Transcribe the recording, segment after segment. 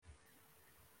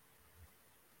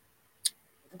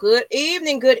Good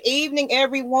evening,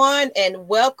 everyone, and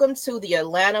welcome to the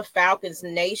Atlanta Falcons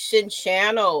Nation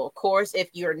channel. Of course, if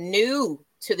you're new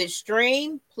to this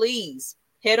stream, please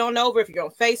head on over. If you're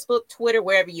on Facebook, Twitter,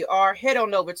 wherever you are, head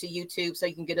on over to YouTube so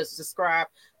you can get us subscribed.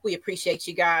 We appreciate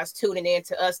you guys tuning in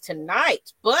to us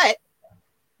tonight. But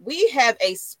we have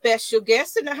a special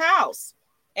guest in the house.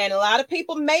 And a lot of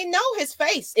people may know his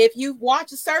face if you've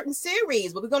watched a certain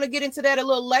series, but we're going to get into that a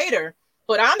little later.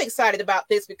 But I'm excited about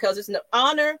this because it's an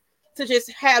honor to just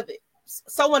have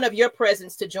someone of your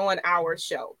presence to join our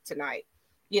show tonight.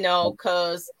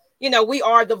 Because we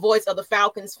are the voice of the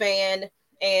Falcons fan,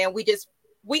 and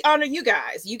we honor you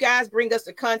guys. You guys bring us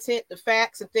the content, the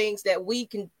facts, and things that we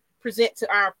can present to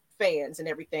our fans and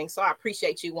everything. So I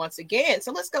appreciate you once again.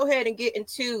 So let's go ahead and get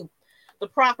into the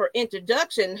proper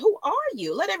introduction. Who are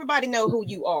you? Let everybody know who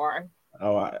you are.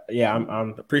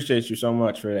 I'm appreciate you so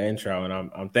much for the intro,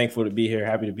 and I'm thankful to be here.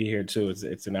 Happy to be here too.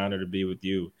 It's an honor to be with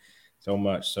you so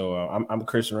much. So I'm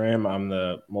Chris Rim. I'm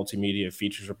the multimedia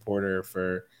features reporter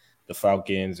for the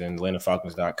Falcons and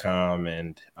AtlantaFalcons.com,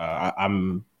 and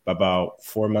I'm about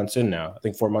 4 months in now. I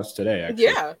think 4 months today.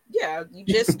 Actually. Yeah. You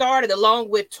just started along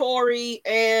with Tori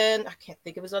and I can't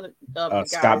think of his other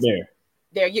guys. Scott Bear.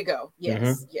 There you go.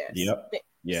 Yes, yes. Yep.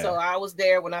 Yeah. So I was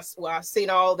there when I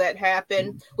seen all that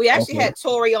happen. We actually had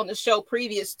Tori on the show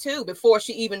previous too, before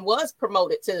she even was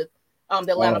promoted to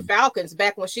the Atlanta Falcons,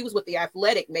 back when she was with the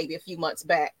Athletic, maybe a few months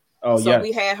back.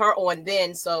 We had her on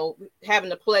then. So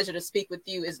having the pleasure to speak with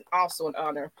you is also an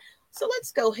honor. So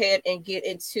let's go ahead and get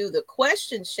into the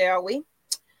questions, shall we?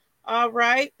 All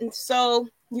right. And so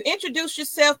you introduce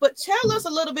yourself, but tell us a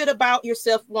little bit about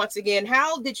yourself once again.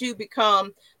 How did you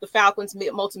become the Falcons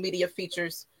multimedia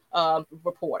features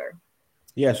reporter?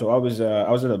 Yeah, so I was at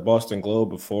the Boston Globe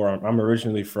before. I'm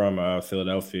originally from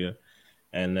Philadelphia,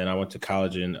 and then I went to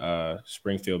college in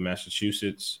Springfield,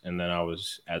 Massachusetts, and then I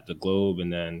was at the Globe,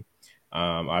 and then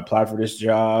I applied for this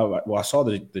job. Well, I saw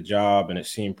the job, and it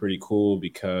seemed pretty cool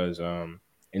because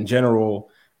in general,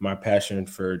 my passion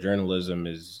for journalism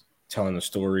is telling the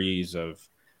stories of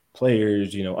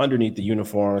players, underneath the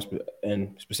uniforms,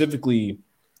 and specifically,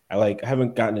 I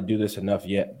haven't gotten to do this enough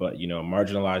yet, but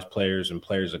marginalized players and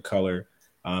players of color,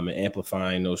 and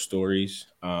amplifying those stories.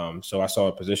 So I saw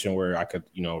a position where I could,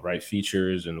 write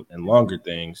features and longer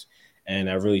things, and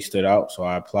that really stood out. So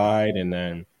I applied, and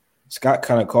then Scott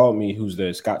kind of called me.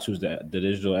 Scott, who's the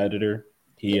digital editor.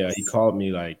 He called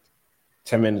me like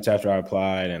 10 minutes after I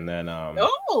applied, and then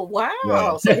oh wow,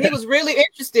 yeah. So he was really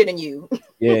interested in you.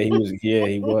 He was.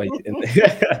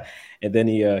 And then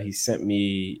he sent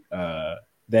me.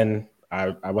 Then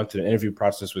I went to the interview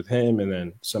process with him, and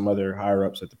then some other higher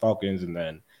ups at the Falcons, and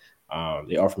then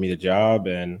they offered me the job,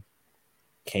 and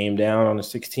came down on the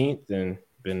 16th, and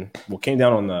came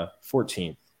down on the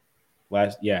 14th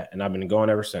and I've been going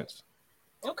ever since.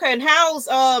 Okay, and how's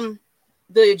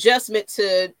the adjustment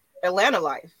to Atlanta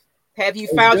life? Have you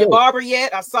found your barber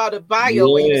yet? I saw the bio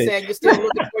where you said you're still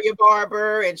looking for your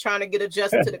barber and trying to get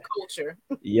adjusted to the culture.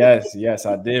 Yes,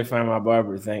 I did find my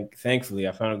barber. Thankfully,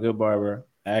 I found a good barber.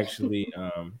 Actually,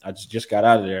 I just got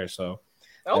out of there, so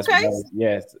okay.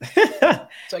 Yes.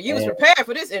 So you was prepared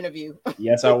for this interview.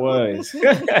 Yes, I was.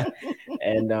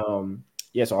 And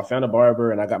so I found a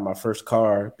barber, and I got my first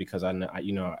car because I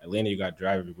Atlanta, you got to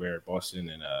drive everywhere. Boston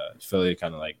and Philly,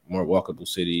 kind of like more walkable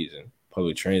cities and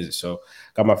public transit. So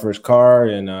got my first car,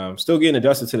 and still getting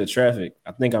adjusted to the traffic.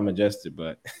 I think I'm adjusted,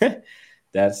 but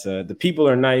that's the people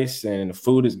are nice, and the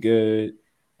food is good,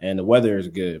 and the weather is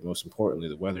good. Most importantly,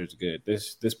 the weather is good.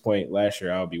 This point last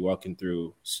year, I'll be walking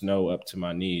through snow up to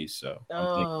my knees. So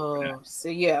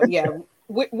yeah.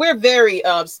 We're very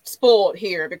spoiled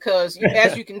here because,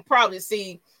 as you can probably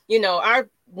see, our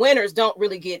winters don't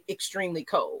really get extremely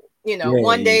cold.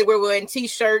 One day we're wearing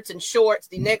T-shirts and shorts.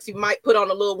 The next you might put on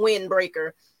a little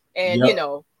windbreaker, and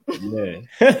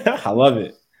I love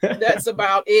it. That's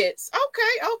about it.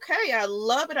 Okay. I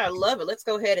love it. Let's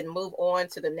go ahead and move on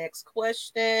to the next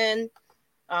question.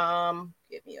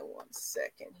 Give me 1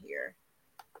 second here.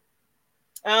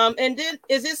 And then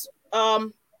is this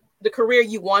the career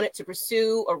you wanted to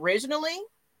pursue originally?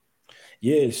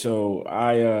 Yeah, so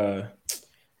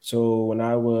so when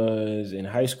I was in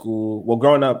high school,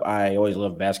 growing up, I always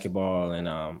loved basketball, and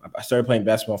I started playing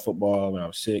basketball, football when I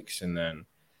was 6, and then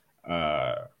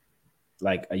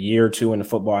like a year or two into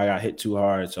football, I got hit too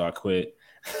hard, so I quit.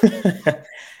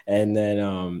 And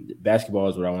then basketball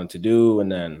is what I wanted to do,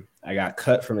 and then I got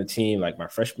cut from the team like my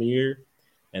freshman year,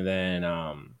 and then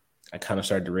I kind of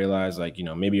started to realize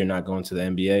maybe you're not going to the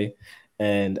NBA.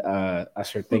 And I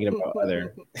started thinking about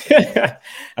other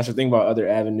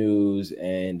avenues,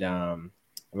 and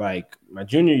like my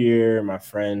junior year, my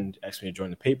friend asked me to join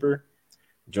the paper.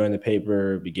 Joined the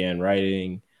paper, began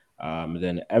writing. And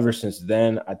then ever since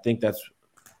then, I think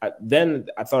then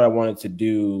I thought I wanted to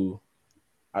do.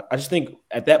 I just think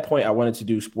at that point I wanted to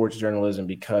do sports journalism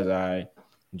because I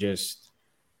just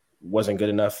wasn't good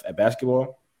enough at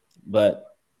basketball.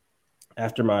 But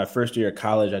after my first year of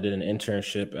college, I did an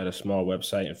internship at a small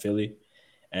website in Philly.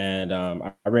 And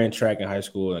I ran track in high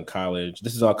school and college.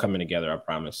 This is all coming together, I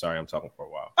promise. Sorry, I'm talking for a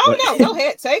while. Oh, no, go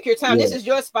ahead. Take your time. Yeah. This is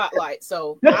your spotlight,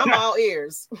 so I'm all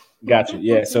ears. Gotcha.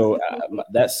 Yeah. So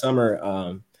that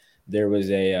summer, there was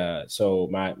so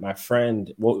my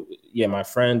friend, my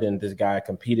friend and this guy I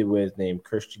competed with named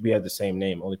Christian. We had the same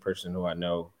name. Only person who I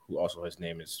know who also his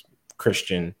name is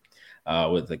Christian,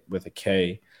 with a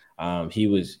K. He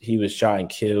was shot and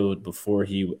killed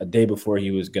a day before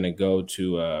he was going to go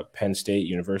to Penn State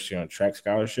University on a track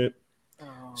scholarship.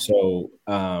 Oh. So,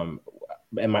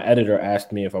 and my editor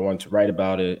asked me if I wanted to write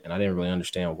about it, and I didn't really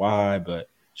understand why, but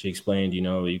she explained,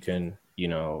 you can,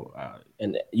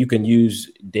 and you can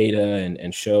use data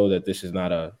and show that this is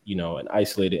not an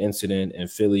isolated incident in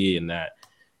Philly, and that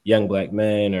young Black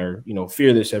men are,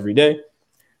 fear this every day.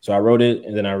 So I wrote it,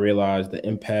 and then I realized the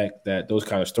impact that those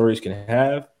kind of stories can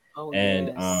have. Oh,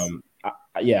 and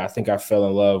yes. I think I fell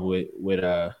in love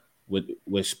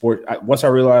with sport. Once I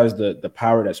realized the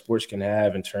power that sports can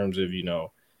have in terms of,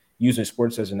 using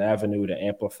sports as an avenue to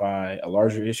amplify a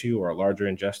larger issue or a larger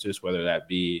injustice, whether that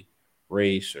be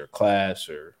race or class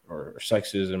or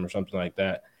sexism or something like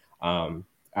that. I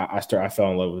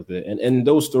fell in love with it. And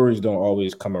those stories don't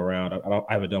always come around.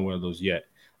 I haven't done one of those yet.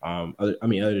 Other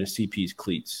than CP's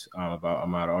cleats about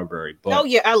Ahmaud Arbery. But, oh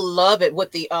yeah, I love it.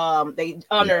 With the they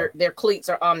honor their cleats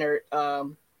are honored.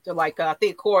 I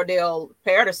think Cordell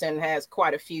Patterson has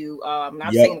quite a few.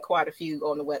 I've seen quite a few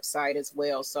on the website as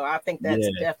well. So I think that's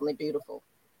definitely beautiful.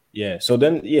 Yeah. So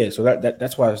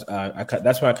that's why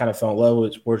that's why I kind of fell in love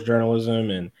with sports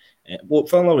journalism and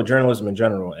fell in love with journalism in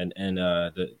general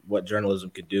and what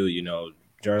journalism could do.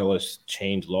 Journalists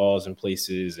change laws in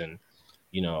places and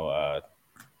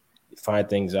find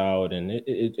things out, and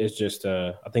it's just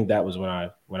I think that was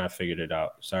when I figured it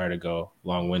out. Sorry to go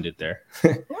long-winded there.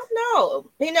 No,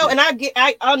 and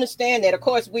I understand that. Of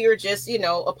course, we are just a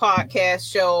podcast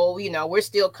show. We're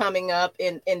still coming up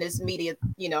in this media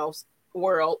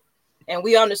world, and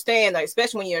we understand that,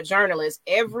 especially when you're a journalist,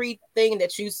 everything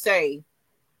that you say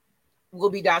will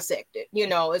be dissected.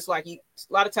 It's like a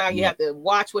lot of times you have to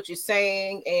watch what you're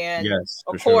saying, and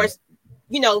of course,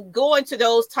 go into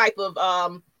those type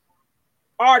of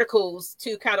articles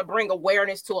to kind of bring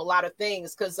awareness to a lot of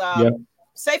things. Because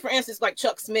say for instance, like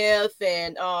Chuck Smith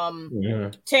and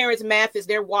Terrence Mathis,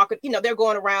 they're walking, they're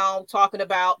going around talking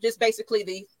about just basically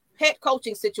the head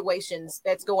coaching situations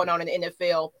that's going on in the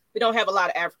NFL. We don't have a lot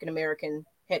of African American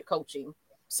head coaching.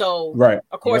 So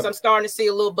of course I'm starting to see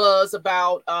a little buzz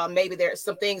about maybe there's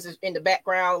some things in the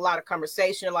background, a lot of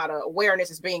conversation, a lot of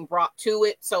awareness is being brought to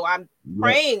it. So I'm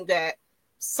praying that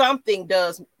something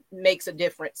makes a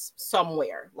difference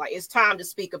somewhere. Like it's time to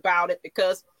speak about it,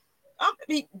 because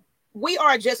we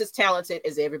are just as talented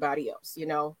as everybody else,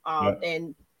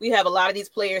 and we have a lot of these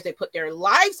players that put their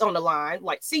lives on the line,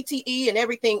 like CTE and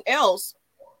everything else,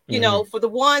 for the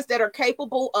ones that are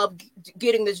capable of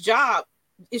getting this job.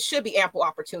 It should be ample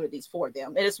opportunities for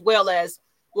them. And as well as,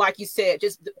 like you said,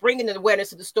 just bringing the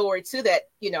awareness of the story to that,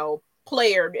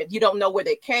 player that you don't know where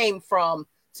they came from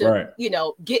to,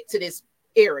 get to this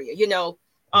area,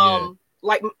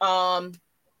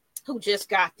 who just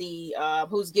got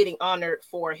who's getting honored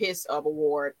for his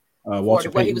award. Walter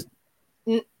Payton. He was.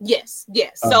 Yes.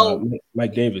 So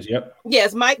Mike Davis. Yep.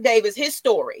 Yes, Mike Davis. His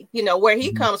story, where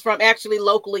he comes from, actually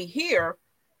locally here,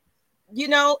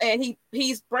 and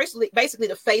he's basically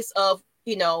the face of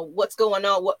what's going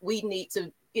on, what we need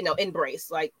to embrace.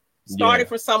 Like starting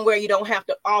from somewhere, you don't have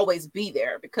to always be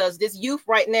there, because this youth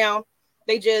right now,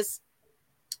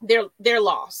 they're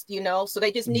lost, so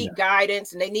they just need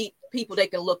guidance, and they need people they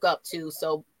can look up to.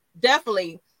 So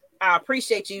definitely I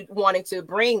appreciate you wanting to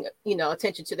bring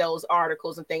attention to those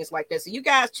articles and things like this. So you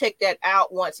guys check that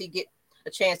out once you get a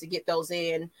chance to get those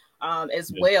in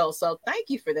as well. So thank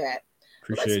you for that.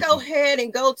 Let's go ahead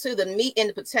and go to the meat and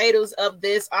the potatoes of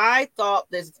this. I thought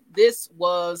this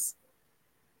was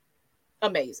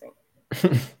amazing.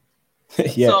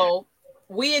 So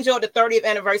we enjoyed the 30th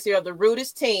anniversary of the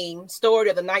Rudest Team, story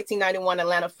of the 1991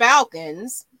 Atlanta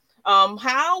Falcons.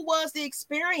 How was the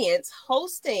experience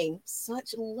hosting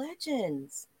such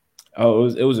legends? Oh,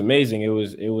 it was amazing. It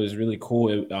was really cool.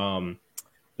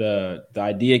 The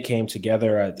idea came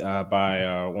together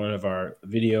by one of our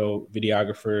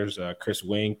videographers, Chris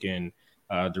Wink, and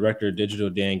director of digital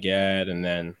Dan Gad, and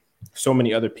then so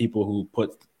many other people who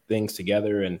put things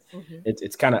together. And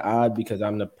it's kind of odd because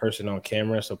I'm the person on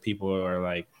camera, so people are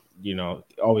like,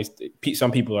 always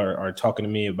some people are talking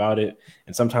to me about it,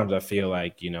 and sometimes I feel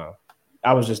like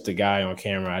I was just the guy on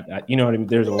camera. You know what I mean?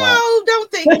 There's a lot. No,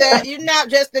 don't think that. You're not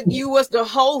just you was the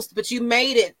host, but you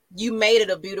made it. You made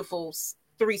it a beautiful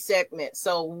 3 segments.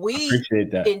 So we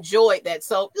enjoyed that.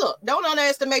 So look, don't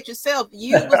underestimate yourself.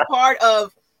 You was part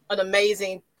of an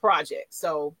amazing project.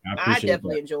 So I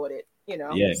definitely enjoyed it.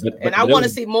 Yeah, and I want to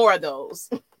see more of those.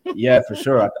 Yeah, for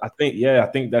sure. I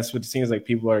think that's what it seems like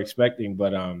people are expecting.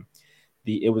 But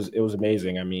it was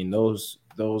amazing. I mean, those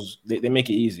they make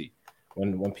it easy.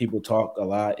 When people talk a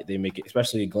lot, they make it,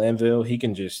 especially Glanville, he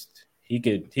could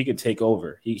take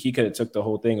over. He could have took the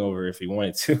whole thing over if he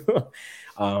wanted to.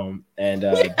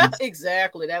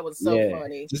 Exactly. That was so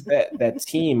funny. Just that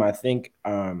team, I think,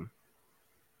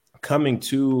 coming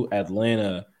to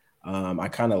Atlanta, I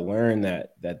kind of learned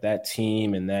that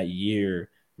team and that year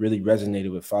really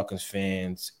resonated with Falcons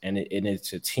fans. And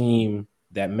it's a team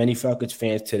that many Falcons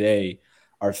fans today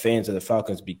are fans of the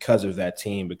Falcons because of that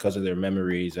team, because of their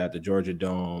memories at the Georgia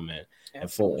Dome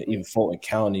and Fulton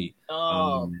County.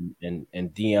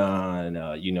 And Dion,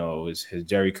 his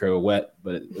Jerry curl wet,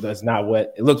 but that's not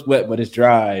wet. It looks wet, but it's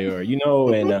dry, or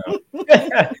and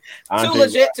too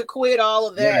legit to quit all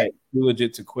of that. Right, too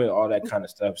legit to quit all that kind of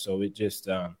stuff. So it just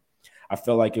I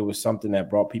felt like it was something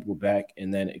that brought people back,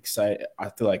 and then I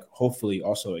feel like hopefully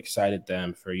also excited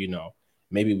them for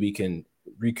maybe we can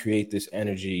recreate this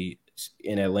energy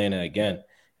in Atlanta again.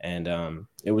 And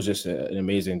it was just an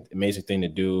amazing thing to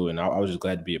do, and I was just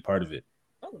glad to be a part of it.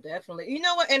 Oh, definitely. You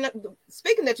know what? And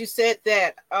speaking that you said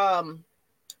that,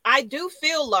 I do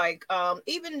feel like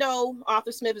even though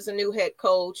Arthur Smith is a new head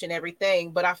coach and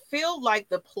everything, but I feel like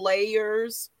the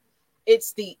players,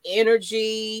 it's the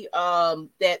energy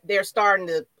that they're starting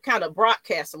to kind of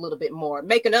broadcast a little bit more,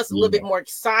 making us a little bit more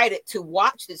excited to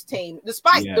watch this team,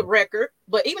 despite the record.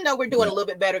 But even though we're doing a little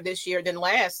bit better this year than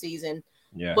last season,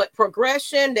 but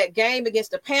progression, that game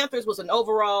against the Panthers was an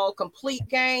overall complete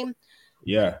game.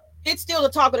 Yeah. It's still the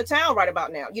talk of the town right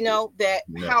about now,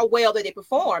 how well that they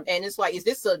performed. And it's like, is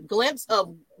this a glimpse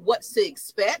of what's to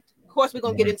expect? Of course, we're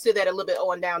going to get into that a little bit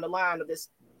on down the line of this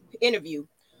interview.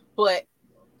 But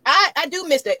I do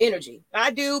miss that energy.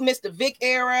 I do miss the Vic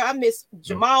era. I miss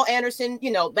Jamal Anderson,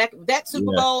 back that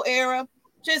Super Bowl era.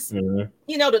 Just,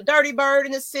 the Dirty Bird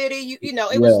in the city.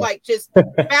 It was like just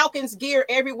Falcons gear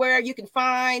everywhere you can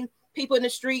find, people in the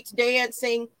streets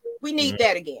dancing. We need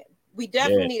that again. We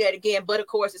definitely need that again. But, of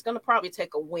course, it's going to probably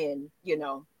take a win,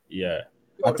 Yeah.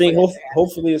 I think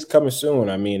hopefully it's coming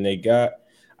soon. I mean, they got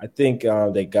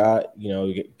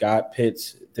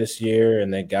Pitts this year,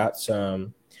 and they got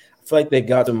some – I feel like they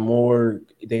got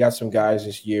some guys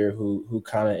this year who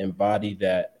kind of embody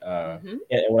that. And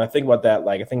when I think about that,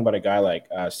 like I think about a guy like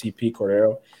CP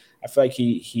Cordero. I feel like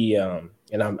he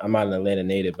and I'm not an Atlanta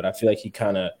native, but I feel like he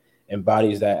kind of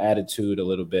embodies that attitude a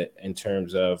little bit in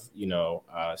terms of,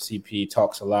 CP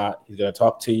talks a lot. He's going to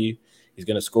talk to you. He's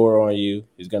going to score on you.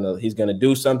 He's going to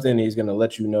do something. He's going to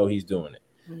let you know he's doing it.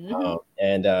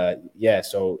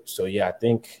 So I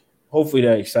think hopefully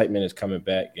that excitement is coming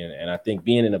back. And I think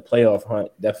being in a playoff hunt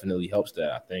definitely helps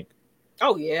that, I think.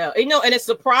 Oh, yeah. And it's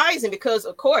surprising because,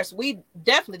 of course, we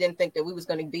definitely didn't think that we was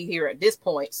going to be here at this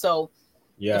point. So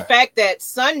the fact that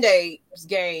Sunday's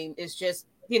game is just,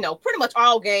 pretty much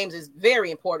all games is very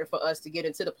important for us to get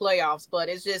into the playoffs. But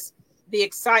it's just the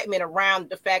excitement around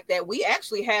the fact that we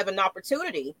actually have an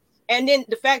opportunity. And then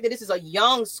the fact that this is a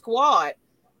young squad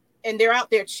and they're out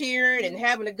there cheering and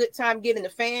having a good time getting the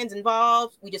fans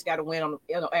involved. We just got to win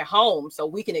at home so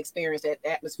we can experience that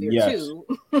atmosphere too.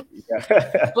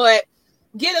 But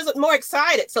get us more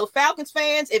excited. So Falcons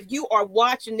fans, if you are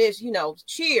watching this,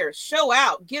 cheer, show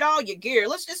out, get all your gear.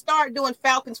 Let's just start doing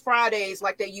Falcons Fridays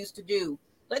like they used to do.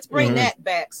 Let's bring that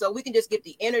back so we can just get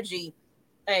the energy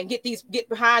and get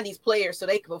behind these players so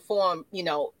they can perform,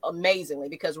 amazingly,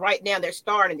 because right now they're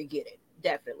starting to get it.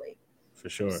 Definitely. For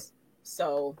sure.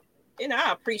 So,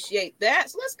 I appreciate that.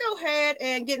 So let's go ahead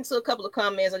and get into a couple of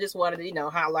comments. I just wanted to,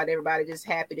 highlight everybody. Just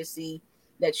happy to see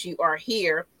that you are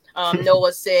here.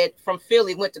 Noah said from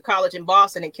Philly, went to college in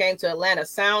Boston and came to Atlanta.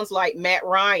 Sounds like Matt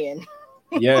Ryan.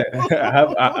 Yeah,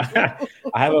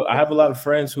 I have a lot of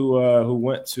friends who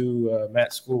went to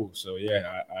Matt's school. So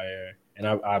yeah,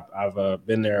 I've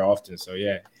been there often. So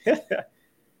yeah. Okay.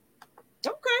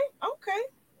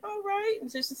 All right.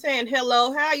 Just saying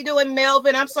hello. How you doing,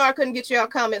 Melvin? I'm sorry I couldn't get your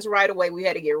comments right away. We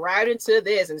had to get right into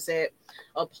this and said,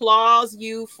 applause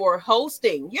you for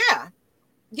hosting. Yeah.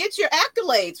 Get your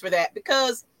accolades for that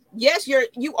because yes,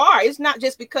 you are. It's not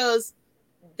just because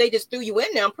they just threw you in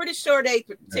there. I'm pretty sure they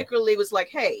particularly was like,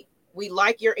 hey, we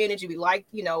like your energy, we like,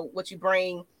 you know, what you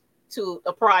bring to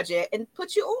a project, and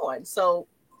put you on. So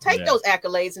take those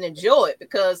accolades and enjoy it,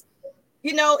 because,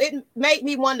 you know, it made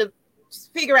me want to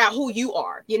figure out who you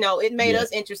are. You know, it made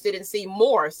us interested in see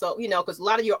more. So, you know, because a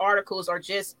lot of your articles are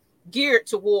just geared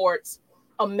towards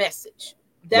a message.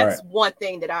 That's one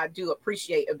thing that I do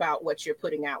appreciate about what you're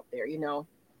putting out there, you know.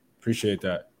 Appreciate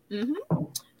that.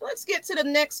 Let's get to the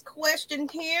next question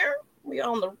here. We're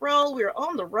on the roll. We're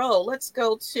on the roll. Let's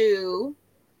go to,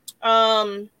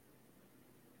 of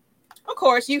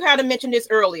course, you had to mention this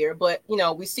earlier, but, you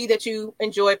know, we see that you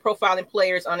enjoy profiling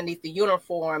players underneath the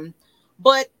uniform,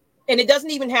 and it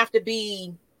doesn't even have to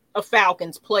be a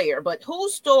Falcons player, but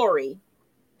whose story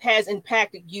has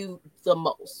impacted you the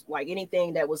most? Like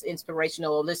anything that was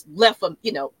inspirational or just left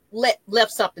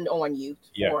something on you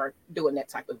for doing that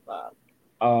type of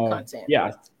content.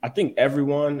 Yeah, I think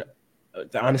everyone,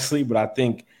 honestly, but I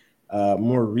think I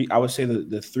would say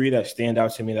the three that stand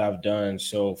out to me that I've done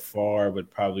so far would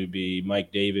probably be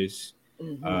Mike Davis,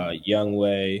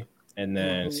 Youngway, and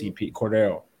then CP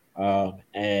Cordero.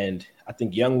 And I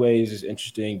think Youngway is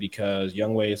interesting because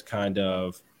Youngway is kind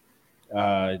of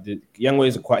Youngway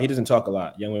is quiet. He doesn't talk a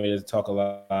lot. Youngway doesn't talk a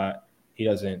lot. He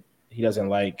doesn't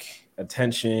like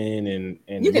attention and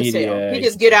you can media. tell. He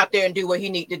just get out there and do what he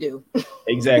need to do.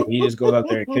 Exactly. He just goes out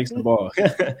there and kicks the ball.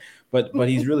 but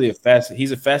he's really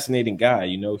he's a fascinating guy.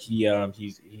 You know, he's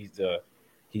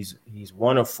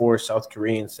one of 4 South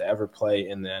Koreans to ever play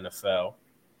in the NFL.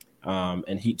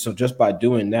 And so just by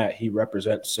doing that, he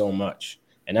represents so much.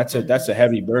 And that's a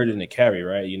heavy burden to carry,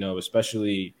 right? You know,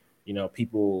 especially, you know,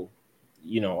 people,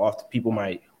 you know, often people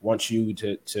might want you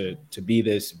to be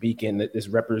this beacon, this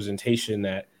representation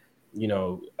that, you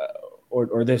know,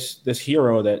 or this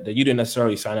hero that you didn't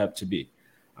necessarily sign up to be.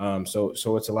 So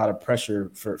it's a lot of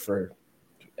pressure for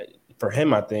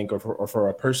him, I think, or for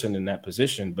a person in that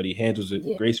position, but he handles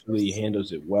it gracefully, he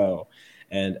handles it well.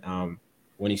 And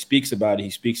when he speaks about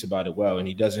it well, and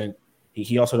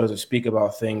he also doesn't speak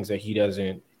about things that he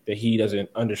doesn't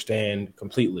understand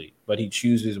completely, but he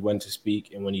chooses when to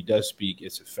speak, and when he does speak,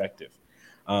 it's effective.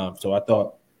 So I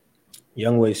thought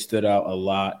Youngway stood out a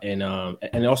lot, and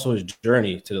also his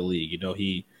journey to the league. You know,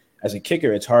 as a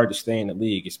kicker, it's hard to stay in the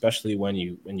league, especially when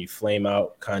you flame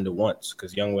out kind of once.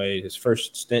 Because Youngway, his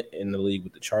first stint in the league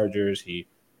with the Chargers, he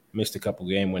missed a couple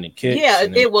game-winning kicks. Yeah,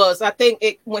 it was. I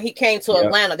think when he came to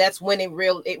Atlanta, that's when it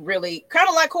really kind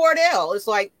of like Cordell. It's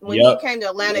like when he came to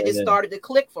Atlanta, it started to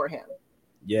click for him.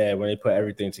 Yeah, when they put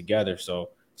everything together.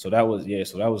 So that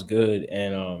was good.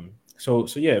 And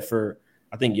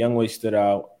I think Youngway stood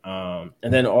out.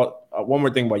 And then one more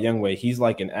thing about Youngway, he's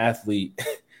like an athlete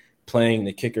playing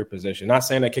the kicker position. Not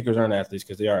saying that kickers aren't athletes,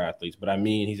 because they are athletes, but I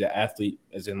mean he's an athlete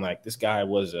as in like this guy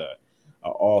was a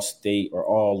all-state or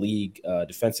all-league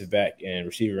defensive back and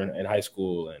receiver in high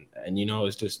school, and you know,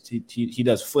 it's just he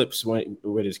does flips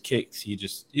with his kicks. He's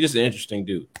just an interesting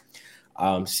dude.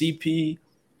 CP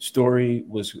story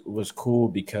was cool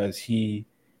because CP's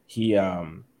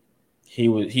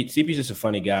just a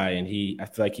funny guy, and I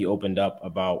feel like he opened up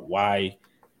about why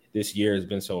this year has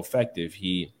been so effective.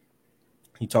 He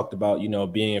talked about, you know,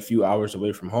 being a few hours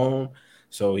away from home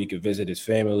so he could visit his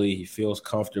family. He feels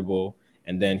comfortable.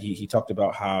 And then he talked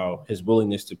about how his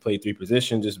willingness to play 3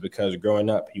 positions is because growing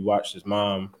up, he watched his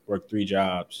mom work 3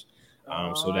 jobs.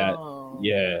 So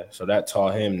that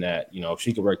taught him that, you know, if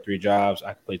she could work 3 jobs,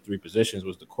 I could play 3 positions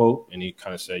was the quote. And he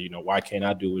kind of said, you know, why can't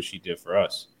I do what she did for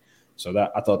us? So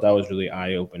that I thought that was really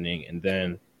eye-opening. And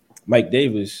then Mike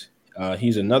Davis,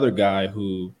 he's another guy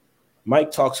who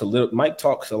Mike talks a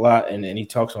lot, and he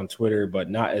talks on Twitter, but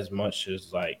not as much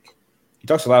as like he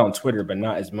talks a lot on Twitter, but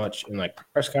not as much in like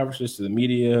press conferences to the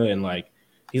media. And like,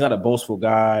 he's not a boastful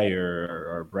guy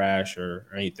or brash or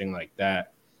anything like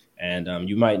that. And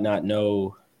you might not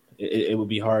know, it would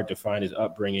be hard to find his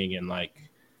upbringing in like,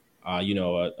 you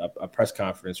know, a press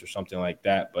conference or something like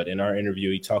that. But in our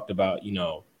interview, he talked about, you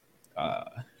know,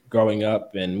 growing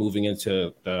up and moving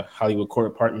into the Hollywood court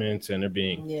apartments, and there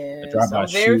being a drive-by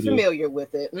shooting. I'm very familiar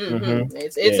with it.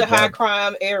 It's a high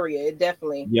crime area. It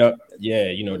definitely. Yep. Yeah.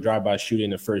 You know, drive-by shooting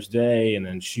the first day, and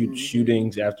then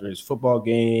shootings after his football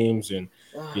games, and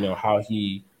you know how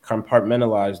he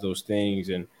compartmentalized those things,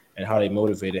 and how they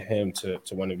motivated him to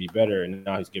want to be better, and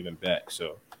now he's giving back.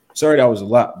 So sorry that was a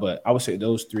lot, but I would say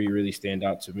those 3 really stand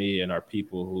out to me and are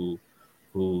people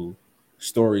who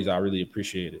stories I really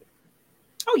appreciated.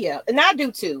 Oh yeah, and I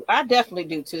do too. I definitely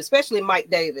do too, especially Mike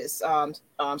Davis'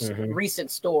 recent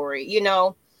story. You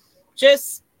know,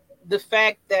 just the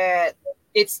fact that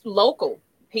it's local.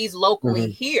 He's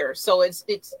locally here. So it's,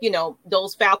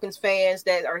 those Falcons fans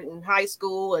that are in high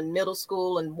school and middle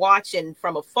school and watching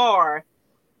from afar,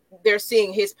 they're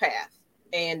seeing his path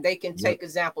and they can take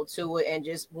example to it and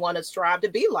just want to strive to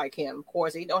be like him. Of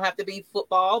course, you don't have to be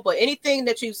football, but anything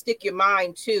that you stick your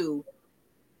mind to,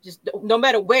 just no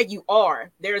matter where you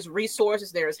are, there's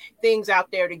resources, there's things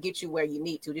out there to get you where you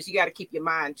need to. Just you got to keep your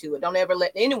mind to it. Don't ever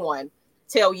let anyone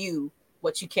tell you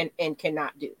what you can and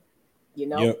cannot do.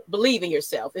 Believe in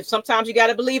yourself. If sometimes you got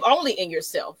to believe only in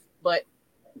yourself, but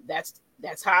that's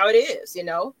how it is.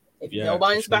 If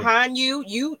nobody's behind you,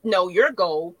 you know your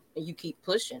goal and you keep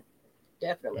pushing.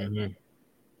 Definitely.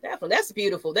 Definitely. That's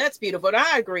beautiful. And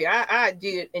I agree. I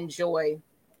did enjoy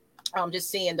just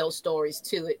seeing those stories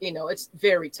too. It's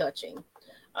very touching.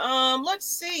 Let's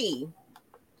see.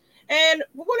 And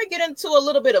we're going to get into a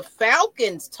little bit of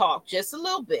Falcons talk, just a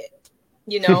little bit,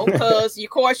 because of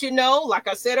course, like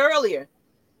I said earlier,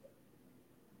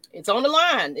 it's on the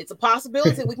line. It's a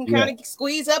possibility we can kind of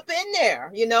squeeze up in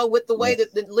there, with the way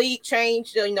that the league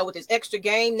changed, with this extra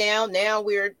game now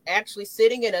we're actually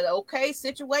sitting in an okay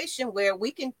situation where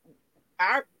we can,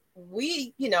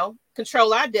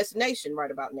 control our destination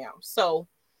right about now. So,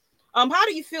 how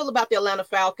do you feel about the Atlanta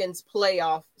Falcons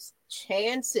playoff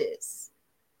chances?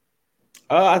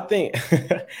 I think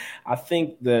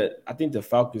the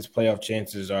Falcons playoff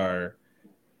chances are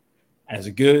as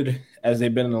good as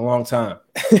they've been in a long time.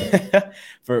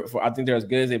 I think they're as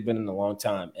good as they've been in a long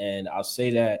time. And I'll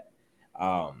say that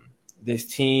this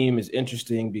team is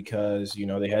interesting because,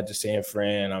 they had to San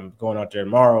Fran. I'm going out there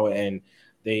tomorrow, and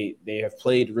they have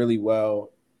played really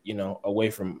well, away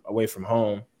from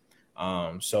home.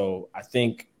 So I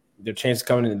think their chances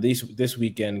coming in this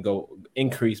weekend go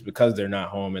increase because they're not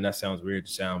home. And that sounds weird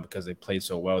to sound because they played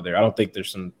so well there. I don't think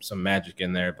there's some magic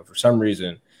in there, but for some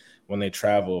reason, when they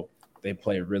travel, they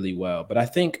play really well. But I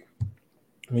think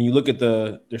when you look at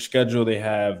their schedule, they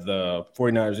have the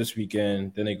 49ers this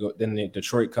weekend, then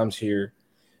Detroit comes here,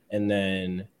 and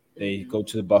then they go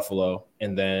to the Buffalo,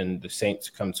 and then the Saints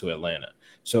come to Atlanta.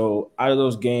 So out of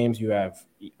those games, you have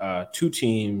two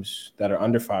teams that are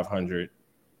under 500.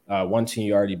 One team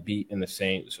you already beat in the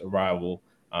Saints, a rival.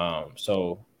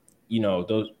 So,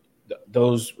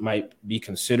 those might be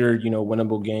considered,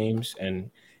 winnable games.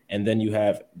 And then you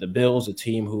have the Bills, a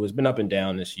team who has been up and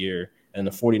down this year, and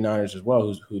the 49ers as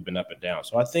well, who've been up and down.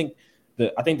 So I think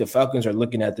the Falcons are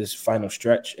looking at this final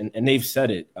stretch, and they've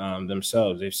said it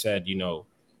themselves. They've said,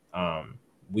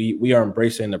 we are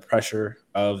embracing the pressure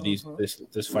of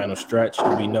this final stretch,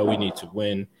 and we know we need to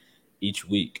win each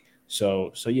week.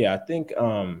 So yeah,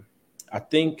 I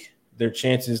think their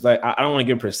chances, like, I don't want to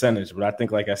give a percentage, but I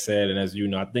think, like I said, and as you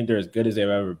know, I think they're as good as they've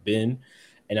ever been,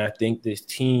 and I think this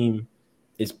team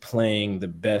is playing the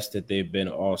best that they've been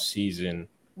all season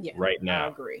right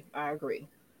now. I agree.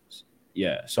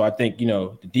 Yeah, so I think,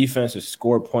 the defense has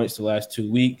scored points the last 2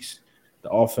 weeks. The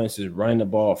offense is running the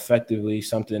ball effectively,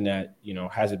 something that,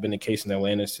 hasn't been the case in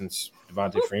Atlanta since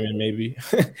Devontae Freeman, maybe.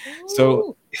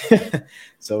 So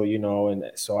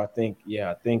and so I think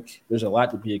there's a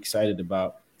lot to be excited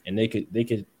about, and they could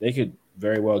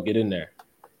very well get in there.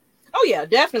 Oh yeah,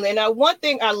 definitely. And one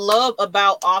thing I love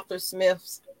about Arthur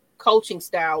Smith's coaching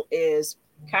style is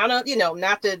kind of,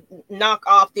 not to knock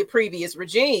off the previous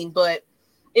regime, but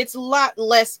it's a lot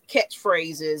less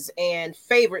catchphrases and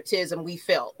favoritism we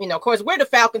felt. Of course, we're the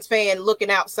Falcons fan looking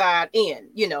outside in,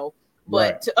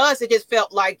 but to us, it just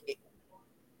felt like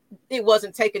it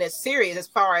wasn't taken as serious as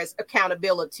far as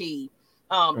accountability,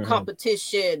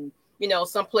 competition.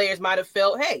 Some players might have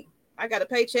felt, hey, I got a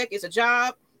paycheck. It's a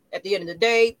job. At the end of the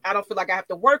day, I don't feel like I have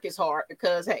to work as hard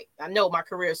because, hey, I know my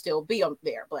career still be on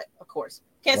there. But of course,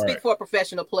 can't speak for a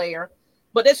professional player.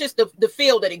 But it's just the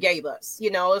feel that it gave us.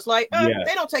 It's like,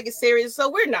 they don't take it serious, so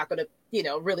we're not going to,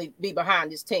 really be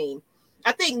behind this team.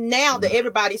 I think now that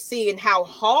everybody's seeing how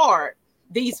hard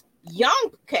these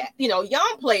young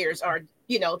players are,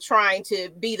 trying to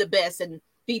be the best and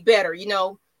be better.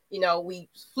 We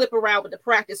flip around with the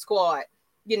practice squad.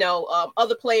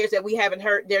 Other players that we haven't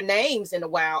heard their names in a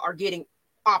while are getting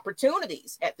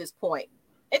opportunities at this point.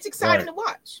 It's exciting to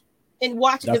watch and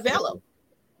watch it develop.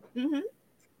 Mm-hmm.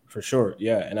 For sure,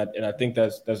 yeah, and I think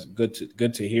that's good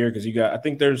to hear because I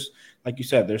think there's, like you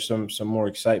said, there's some more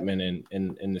excitement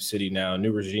in the city now.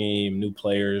 New regime, new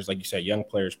players, like you said, young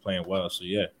players playing well. So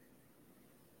yeah.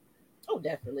 Oh,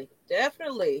 definitely.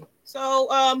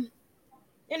 So,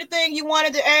 anything you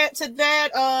wanted to add to that?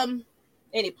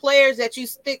 Any players that you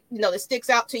that sticks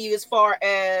out to you as far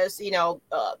as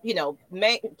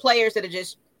players that are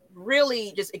just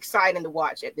really just exciting to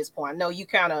watch at this point? I know you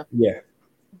kind of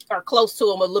are close to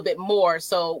him a little bit more.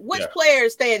 So, which Yeah. player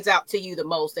stands out to you the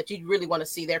most that you really want to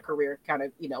see their career kind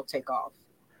of, take off?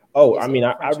 Oh, I Is it mean,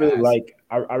 I really franchise? like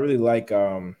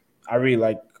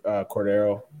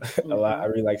Cordero a lot. I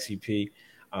Mm-hmm. really like CP.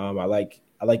 I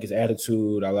like his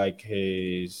attitude. I like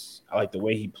the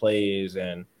way he plays,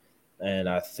 and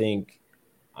I think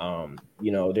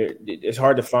it's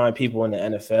hard to find people in the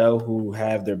NFL who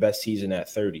have their best season at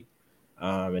 30.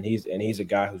 And he's a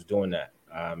guy who's doing that.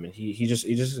 And he's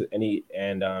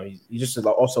just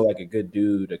also like a good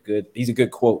dude. He's a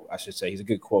good quote, I should say. He's a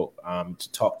good quote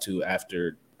to talk to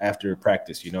after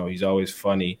practice. He's always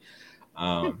funny.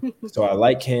 So I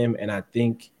like him, and I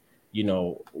think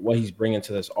what he's bringing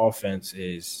to this offense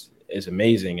is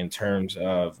amazing in terms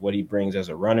of what he brings as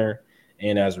a runner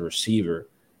and as a receiver.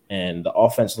 And the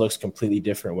offense looks completely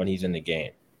different when he's in the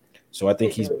game. So I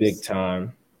think It he's big does.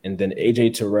 time. And then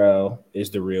AJ Terrell is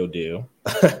the real deal.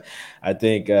 I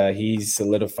think he's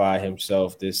solidified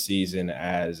himself this season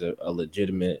as a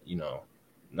legitimate,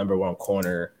 number one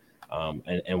corner,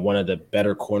 and one of the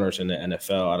better corners in the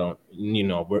NFL. I don't,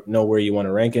 know where you want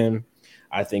to rank him.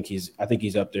 I think he's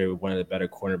up there with one of the better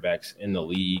cornerbacks in the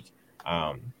league.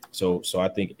 So I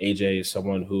think AJ is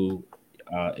someone who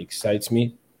excites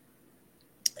me.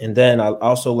 And then I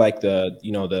also like the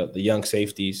young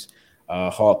safeties,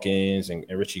 Hawkins and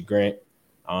Richie Grant.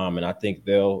 And I think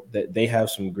they have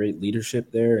some great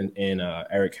leadership there, and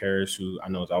Eric Harris, who I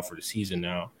know is out for the season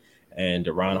now, and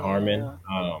Ron Harmon.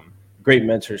 Yeah. Great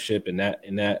mentorship in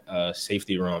that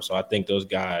safety room. So I think those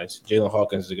guys, Jalen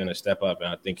Hawkins, is going to step up, and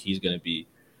I think he's going to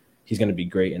be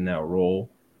great in that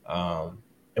role.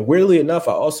 And weirdly enough,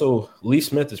 Lee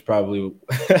Smith is probably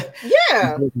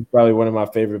Yeah. probably one of my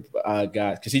favorite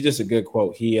guys because he's just a good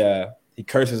quote. He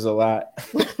curses a lot,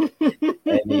 and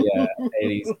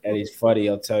he's funny.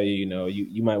 I'll tell you,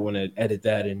 you might want to edit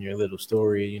that in your little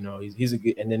story. He's a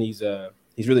good, and then he's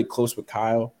really close with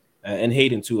Kyle and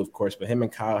Hayden too, of course. But him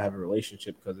and Kyle have a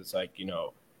relationship because it's like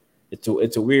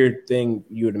it's a weird thing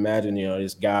you would imagine.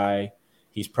 This guy,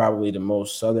 he's probably the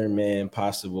most Southern man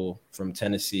possible from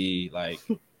Tennessee, like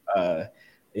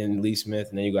in Lee Smith,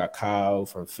 and then you got Kyle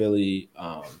from Philly.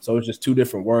 So it's just two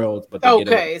different worlds, but they get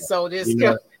along. Okay. So this. You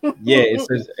know, yeah,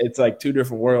 it's like two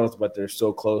different worlds, but they're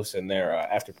so close. And they're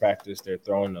after practice, they're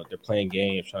playing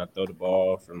games, trying to throw the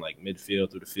ball from like midfield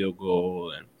through the field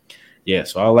goal, and yeah.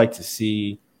 So I like to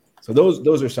see. So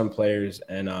those are some players,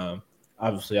 and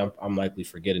obviously I'm likely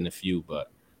forgetting a few,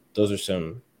 but those are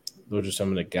some of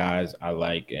the guys I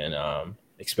like and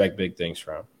expect big things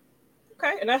from.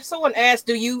 Okay. And someone asked,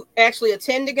 do you actually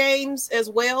attend the games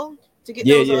as well to get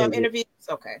Yeah, those yeah, yeah. interviews?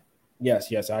 Okay.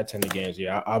 Yes, I attend the games.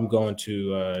 Yeah, I'm going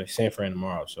to San Fran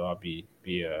tomorrow, so I'll be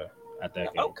at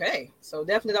that game. Okay. So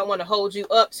definitely don't want to hold you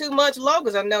up too much longer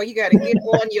because I know you got to get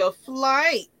on your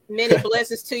flight. Many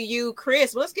blessings to you,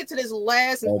 Chris. But let's get to this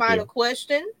last and Thank final you.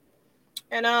 question.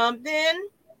 And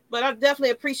but I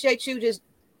definitely appreciate you just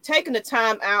taking the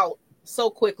time out so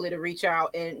quickly to reach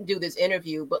out and do this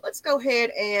interview. But let's go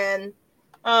ahead and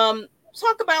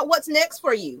talk about what's next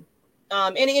for you.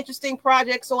 Any interesting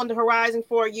projects on the horizon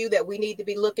for you that we need to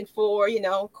be looking for?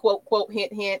 Quote, quote,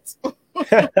 hint, hint.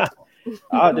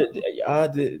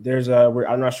 There's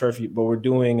I'm not sure if you, but we're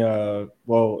doing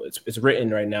well, it's written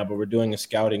right now, but we're doing a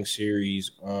scouting series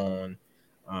on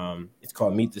it's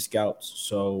called Meet the Scouts.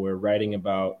 So we're writing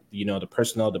about the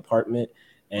personnel department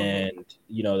and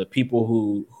the people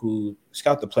who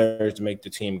scout the players to make the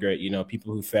team great.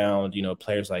 People who found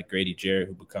players like Grady Jarrett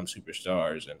who become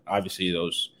superstars, and obviously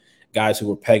those guys who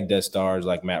were pegged as stars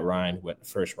like Matt Ryan who went in the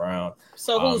first round.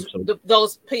 So who's So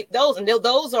those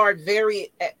are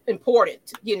very important,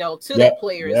 to yeah, that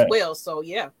player as yeah. well. So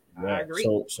yeah, I Yeah, agree.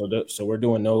 so we're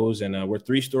doing those, and we're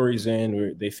three stories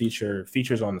in. They feature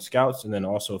features on the scouts, and then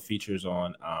also features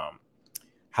on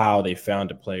how they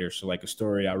found a player. So, like a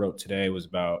story I wrote today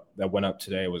that went up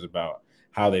today was about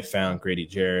how they found Grady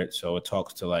Jarrett. So it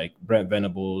talks to like Brent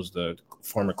Venables, the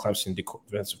former Clemson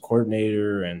defensive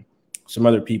coordinator, and some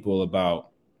other people about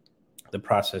the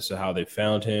process of how they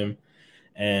found him,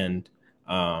 and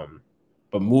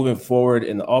but moving forward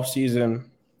in the offseason,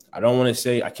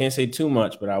 I can't say too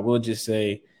much, but I will just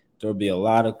say there'll be a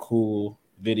lot of cool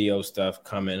video stuff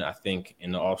coming, I think,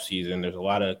 in the offseason. There's a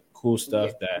lot of cool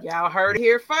stuff that Y'all heard it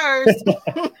here first.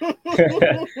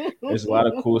 there's a lot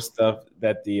of cool stuff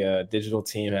that the digital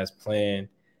team has planned,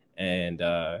 and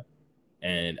I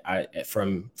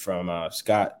from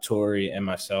Scott, Tori, and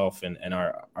myself, and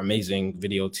our amazing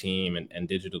video team and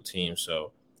digital team.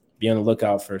 So be on the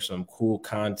lookout for some cool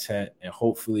content, and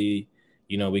hopefully,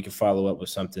 we can follow up with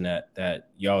something that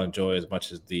y'all enjoy as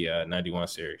much as the 91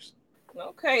 series.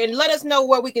 Okay, and let us know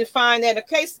where we can find that in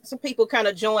case some people kind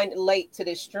of joined late to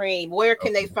this stream. Where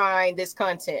can they find this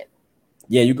content?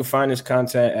 Yeah, you can find this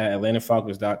content at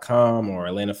atlantafalcons.com or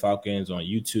Atlanta Falcons on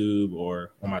YouTube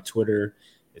or on my Twitter.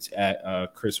 It's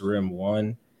at Chris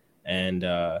Rim1. And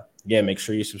yeah, make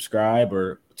sure you subscribe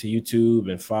or to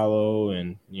YouTube and follow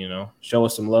and, show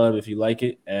us some love if you like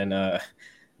it. And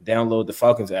download the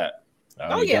Falcons app.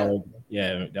 Download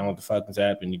the Falcons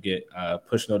app and you get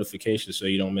push notifications so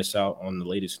you don't miss out on the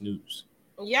latest news.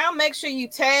 Y'all make sure you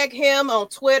tag him on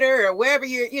Twitter or wherever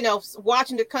you're,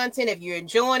 watching the content. If you're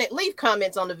enjoying it, leave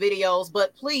comments on the videos,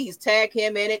 but please tag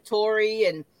him in it, Tori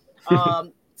and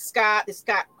Scott. Is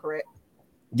Scott correct?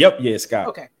 Yep. Yeah, Scott.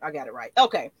 Okay, I got it right.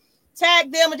 Okay.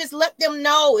 Tag them and just let them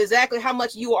know exactly how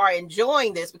much you are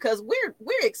enjoying this, because we're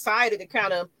excited to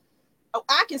kind of,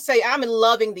 I can say I'm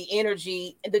loving the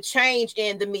energy and the change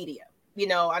in the media.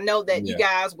 I know that you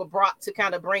guys were brought to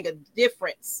kind of bring a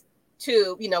difference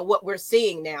to, what we're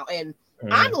seeing now. And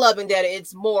I'm loving that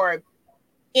it's more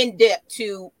in depth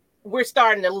to, we're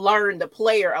starting to learn the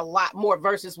player a lot more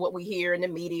versus what we hear in the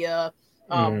media.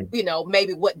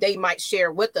 Maybe what they might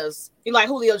share with us. Like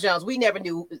Julio Jones, we never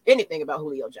knew anything about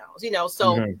Julio Jones,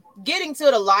 so getting to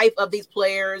the life of these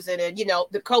players and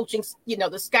the coaching,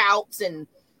 the scouts and,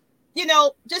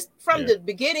 just from the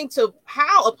beginning to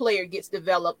how a player gets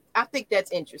developed, I think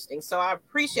that's interesting. So I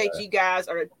appreciate you guys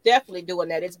are definitely doing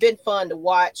that. It's been fun to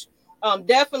watch.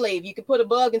 Definitely, if you can put a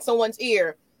bug in someone's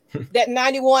ear, that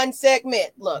 91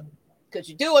 segment, look, could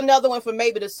you do another one for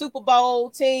maybe the Super Bowl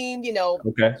team,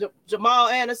 Jamal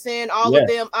Anderson, all of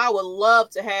them? I would love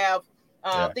to have,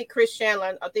 I think Chris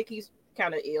Chandler, I think he's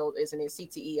kind of ill, isn't it?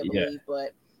 CTE, I believe.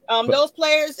 But those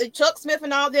players, and Chuck Smith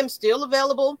and all of them still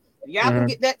available. If y'all can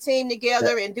get that team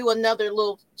together and do another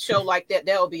little show like that,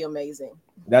 that would be amazing.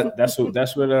 That's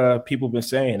what people been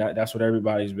saying. That's what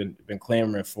everybody's been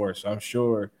clamoring for. So I'm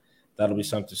sure that'll be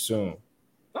something soon.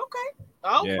 Okay.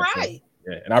 All right.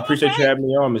 So, and I appreciate you having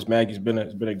me on, Miss Maggie. It's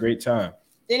been a great time.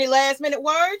 Any last minute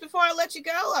words before I let you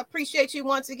go? I appreciate you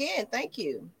once again. Thank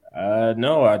you.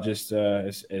 No, I just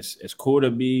it's cool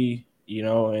to be,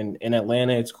 in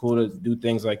Atlanta. It's cool to do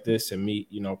things like this and meet,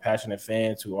 passionate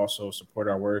fans who also support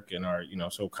our work and are,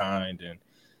 so kind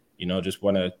and, just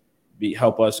want to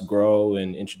help us grow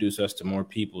and introduce us to more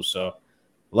people. So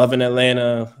loving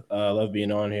Atlanta, love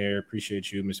being on here.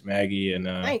 Appreciate you, Miss Maggie. And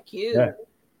thank you. Yeah.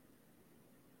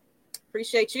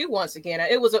 Appreciate you once again.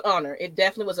 It was an honor. It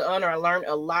definitely was an honor. I learned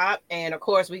a lot. And of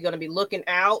course, we're going to be looking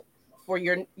out for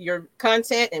your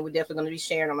content, and we're definitely going to be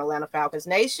sharing on Atlanta Falcons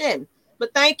Nation.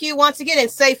 But thank you once again,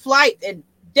 and safe flight, and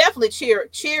definitely cheer,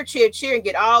 and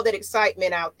get all that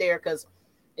excitement out there, because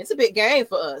it's a big game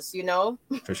for us,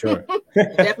 For sure.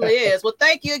 It definitely is. Well,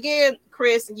 thank you again,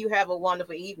 Chris, and you have a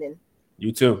wonderful evening.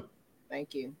 You too.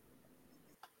 Thank you.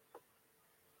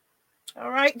 All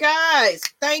right, guys.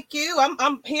 Thank you.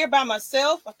 I'm here by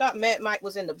myself. I thought Matt Mike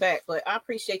was in the back, but I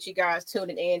appreciate you guys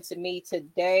tuning in to me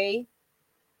today.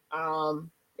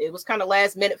 It was kind of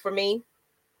last minute for me,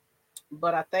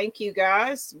 but I thank you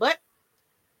guys. But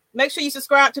make sure you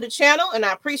subscribe to the channel, and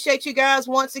I appreciate you guys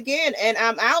once again. And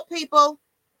I'm out, people.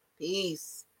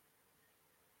 Peace.